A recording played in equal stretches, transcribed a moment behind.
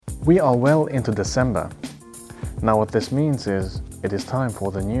We are well into December. Now what this means is it is time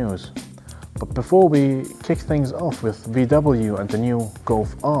for the news. But before we kick things off with VW and the new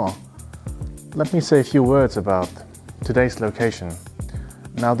Golf R, let me say a few words about today's location.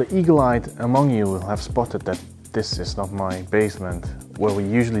 Now the eagle-eyed among you will have spotted that this is not my basement where we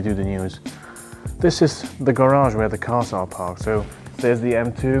usually do the news. This is the garage where the cars are parked. So there's the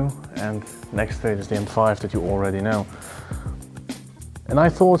M2 and next to it is the M5 that you already know. And I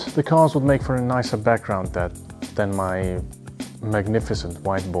thought the cars would make for a nicer background than my magnificent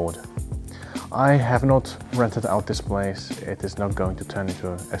whiteboard. I have not rented out this place. It is not going to turn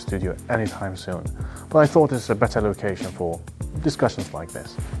into a studio anytime soon. But I thought it's a better location for discussions like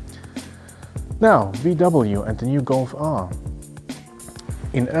this. Now, VW and the new Golf R.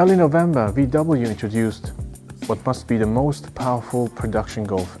 In early November, VW introduced what must be the most powerful production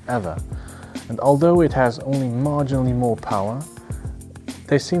Golf ever. And although it has only marginally more power,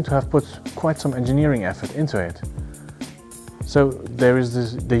 they seem to have put quite some engineering effort into it. So there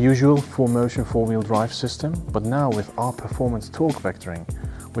is the usual 4Motion 4-wheel drive system, but now with R Performance torque vectoring,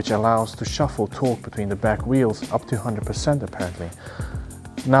 which allows to shuffle torque between the back wheels up to 100% apparently.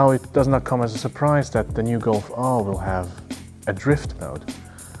 Now it does not come as a surprise that the new Golf R will have a drift mode.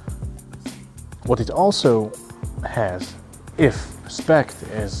 What it also has, if spec'd,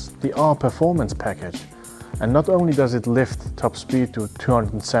 is the R Performance package. And not only does it lift top speed to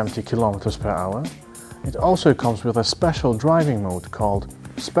 270 km per hour, it also comes with a special driving mode called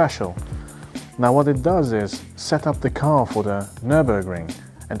Special. Now what it does is set up the car for the Nürburgring,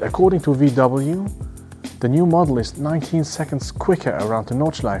 and according to VW, the new model is 19 seconds quicker around the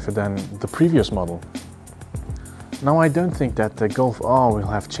Nordschleife than the previous model. Now I don't think that the Golf R will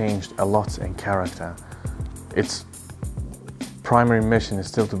have changed a lot in character. Its primary mission is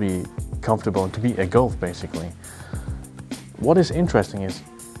still to be comfortable and to be a Golf basically. What is interesting is,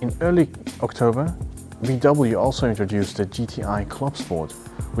 in early October, VW also introduced the GTI Club Sport,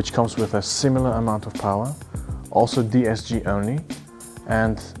 which comes with a similar amount of power, also DSG only,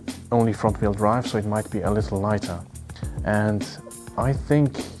 and only front-wheel drive, so it might be a little lighter. And I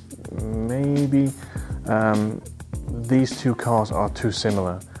think maybe these two cars are too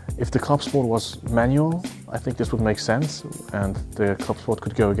similar. If the Club Sport was manual, I think this would make sense, and the Club Sport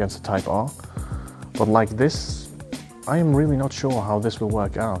could go against the Type R. But like this, I am really not sure how this will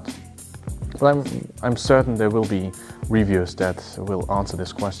work out. But I'm certain there will be reviewers that will answer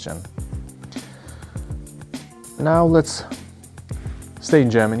this question. Now let's stay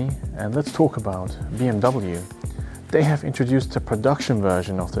in Germany and let's talk about BMW. They have introduced a production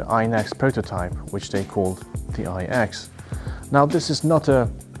version of the iNEXT prototype, which they called the iX. Now this is not a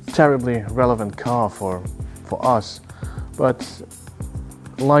terribly relevant car for us, but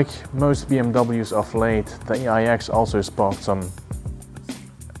like most BMWs of late, the iX also sparked some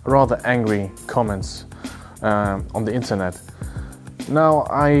rather angry comments on the internet. Now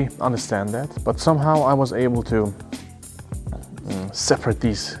I understand that, but somehow I was able to separate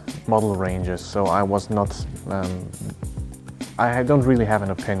these model ranges, so I was not I don't really have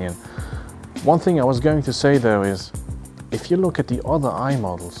an opinion. One thing I was going to say though is, if you look at the other i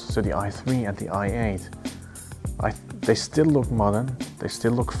models, so the i3 and the i8, they still look modern, they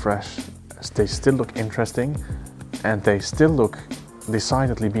still look fresh, they still look interesting, and they still look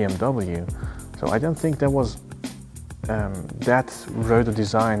decidedly BMW. So I don't think there was that rotor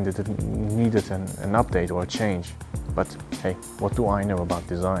design that needed an update or a change. But hey, what do I know about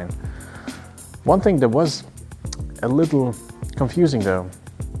design? One thing that was a little confusing though,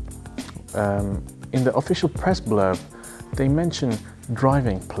 in the official press blurb, they mention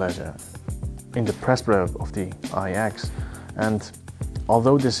driving pleasure in the press blurb of the iX. And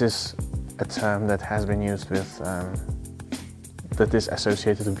although this is a term that has been used with, that is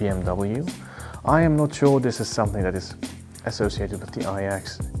associated with BMW, I am not sure this is something that is associated with the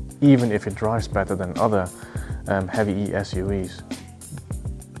iX, even if it drives better than other heavy E SUVs.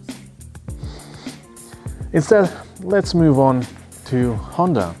 Instead, let's move on to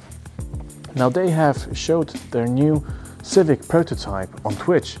Honda. Now they have showed their new Civic prototype on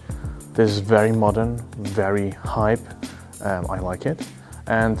Twitch. This is very modern, very hype. I like it.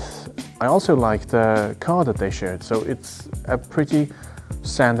 And I also like the car that they showed. So it's a pretty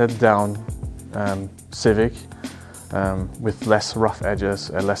sanded down Civic with less rough edges,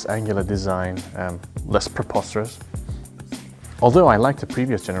 a less angular design, less preposterous. Although I like the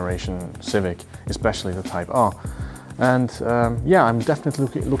previous generation Civic, especially the Type R. And yeah, I'm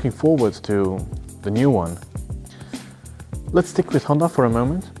definitely looking forward to the new one. Let's stick with Honda for a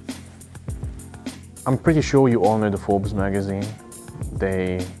moment. I'm pretty sure you all know the Forbes magazine.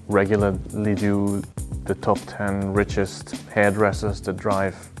 They regularly do the top 10 richest hairdressers that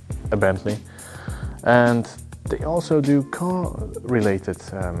drive a Bentley. And they also do car-related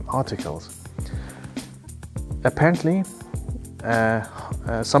articles. Apparently,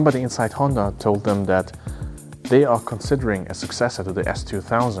 somebody inside Honda told them that they are considering a successor to the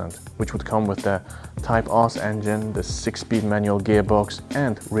S2000, which would come with the Type R engine, the 6-speed manual gearbox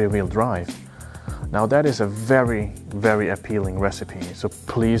and rear-wheel drive. Now that is a very, very appealing recipe, so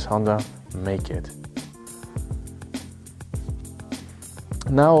please Honda, make it.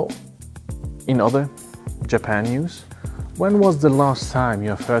 Now, in other Japan news, when was the last time you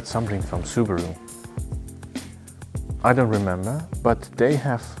have heard something from Subaru? I don't remember, but they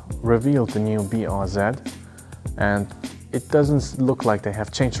have revealed the new BRZ, and it doesn't look like they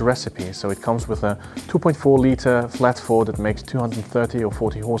have changed the recipe. So it comes with a 2.4 liter flat 4 that makes 230 or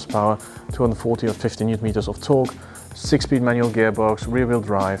 40 horsepower, 240 or 50 newton meters of torque, 6-speed manual gearbox, rear-wheel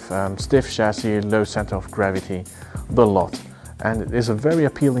drive, stiff chassis, low center of gravity, the lot. And it is a very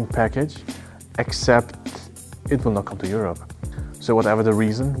appealing package, except it will not come to Europe. So whatever the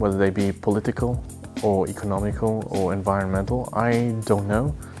reason, whether they be political or economical or environmental, I don't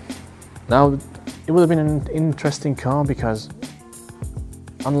know. Now, it would have been an interesting car because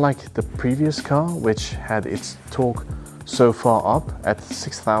unlike the previous car, which had its torque so far up at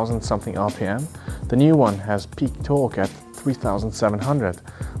 6,000 something RPM, the new one has peak torque at 3,700,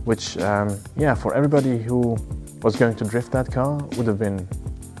 which, yeah, for everybody who was going to drift that car would have been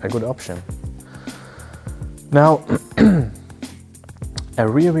a good option. Now, a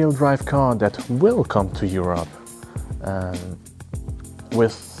rear-wheel drive car that will come to Europe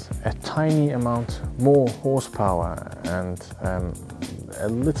with a tiny amount more horsepower and a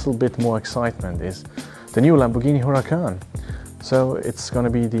little bit more excitement is the new Lamborghini Huracan. So it's going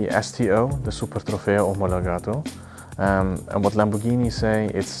to be the STO, the Super Trofeo Omologato, and what Lamborghini say,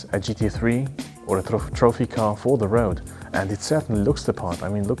 it's a GT3 or a trophy car for the road, and it certainly looks the part. I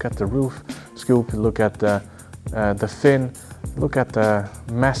mean, look at the roof scoop, look at the fin, look at the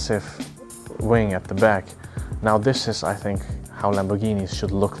massive wing at the back. Now this is, I think, how Lamborghinis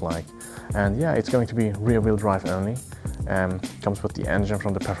should look like. And yeah, it's going to be rear-wheel drive only. Comes with the engine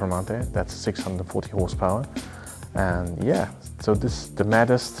from the Performante, that's 640 horsepower. And yeah, so the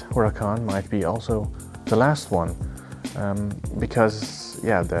maddest Huracan might be also the last one. Because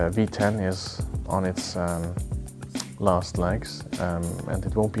yeah, the V10 is on its last legs, and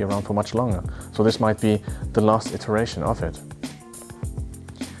it won't be around for much longer. So this might be the last iteration of it.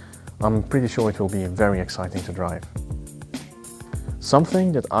 I'm pretty sure it will be very exciting to drive.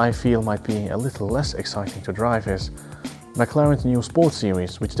 Something that I feel might be a little less exciting to drive is McLaren's new sports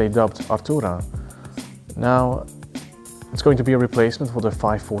series, which they dubbed Artura. Now, it's going to be a replacement for the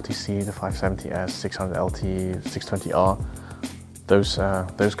 540C, the 570S, 600LT, 620R,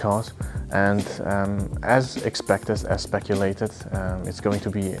 those cars. And as expected, as speculated,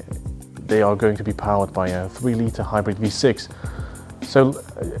 they are going to be powered by a 3-liter hybrid V6. So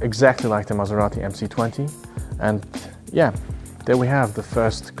exactly like the Maserati MC20. And yeah, there we have the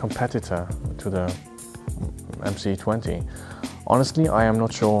first competitor to the MC20. Honestly, I am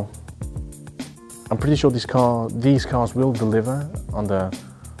not sure. I'm pretty sure these cars will deliver on the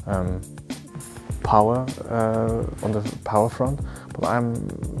power front, but I'm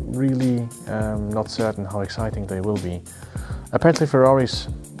really not certain how exciting they will be. Apparently, Ferraris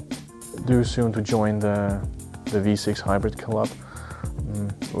due soon to join the V6 hybrid club.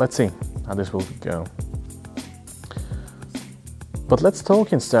 Let's see how this will go. But let's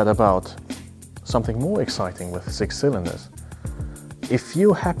talk instead about something more exciting with 6 cylinders. If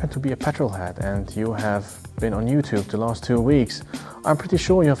you happen to be a petrolhead and you have been on YouTube the last 2 weeks, I'm pretty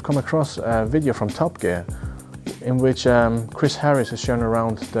sure you have come across a video from Top Gear in which Chris Harris is shown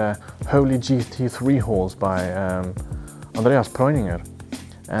around the Holy GT3 halls by Andreas Preuninger.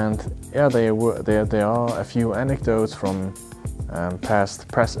 And yeah, there are a few anecdotes from past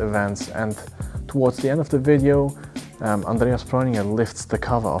press events, and towards the end of the video, Andreas Preuninger lifts the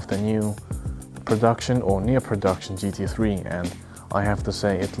cover of the new production or near production GT3, and I have to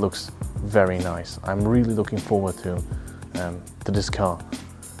say it looks very nice. I'm really looking forward to this car.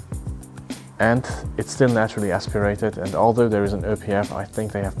 And it's still naturally aspirated, and although there is an OPF, I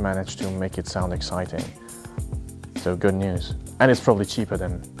think they have managed to make it sound exciting. So good news. And it's probably cheaper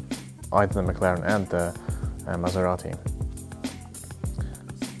than either the McLaren and the Maserati.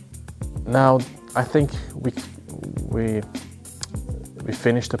 Now, I think we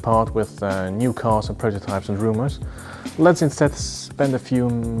finished the part with new cars and prototypes and rumors. Let's instead spend a few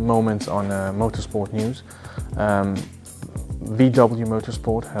moments on motorsport news. VW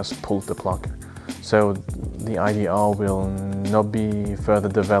Motorsport has pulled the plug, so the IDR will not be further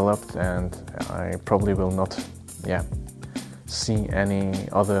developed, and I probably will not see any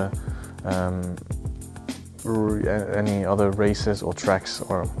other any other races or tracks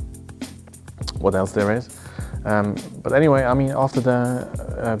or what else there is. But anyway, I mean, after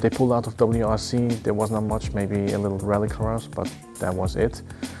they pulled out of WRC, there was not much, maybe a little rallycross, but that was it.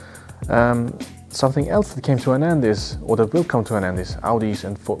 Something else that came to an end is, or that will come to an end, is Audi's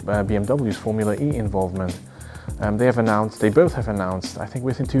and BMW's Formula E involvement. They both have announced, I think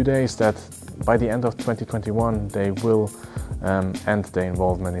within 2 days, that by the end of 2021 they will end their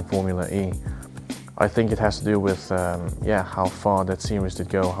involvement in Formula E. I think it has to do with how far that series did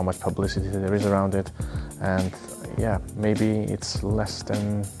go, how much publicity there is around it, and yeah, maybe it's less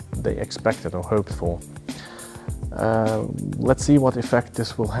than they expected or hoped for. Let's see what effect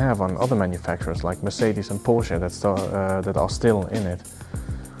this will have on other manufacturers like Mercedes and Porsche that are still in it.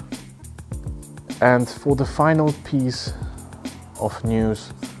 And for the final piece of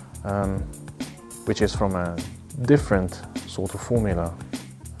news, which is from a different sort of formula,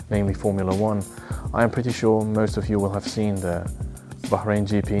 namely Formula One, I am pretty sure most of you will have seen the Bahrain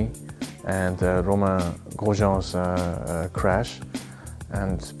GP and Romain Grosjean's crash,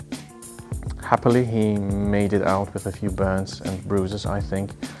 and happily he made it out with a few burns and bruises, I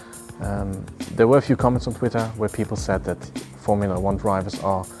think. There were a few comments on Twitter where people said that Formula One drivers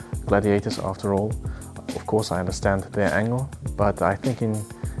are gladiators after all. Of course I understand their angle, but I think in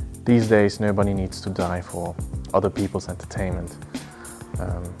these days nobody needs to die for other people's entertainment.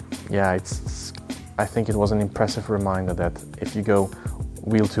 I think it was an impressive reminder that if you go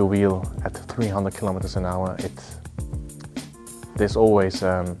wheel to wheel at 300 kilometers an hour, there's always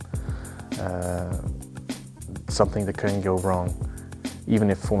something that can go wrong,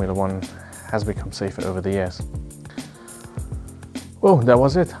 even if Formula One has become safer over the years. Well, that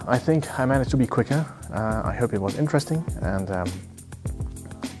was it. I think I managed to be quicker. I hope it was interesting, and on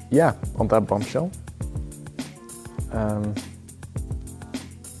that bombshell,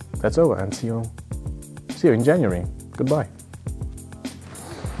 that's over, and see you in January. Goodbye.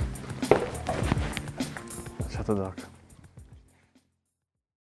 Shut the dog.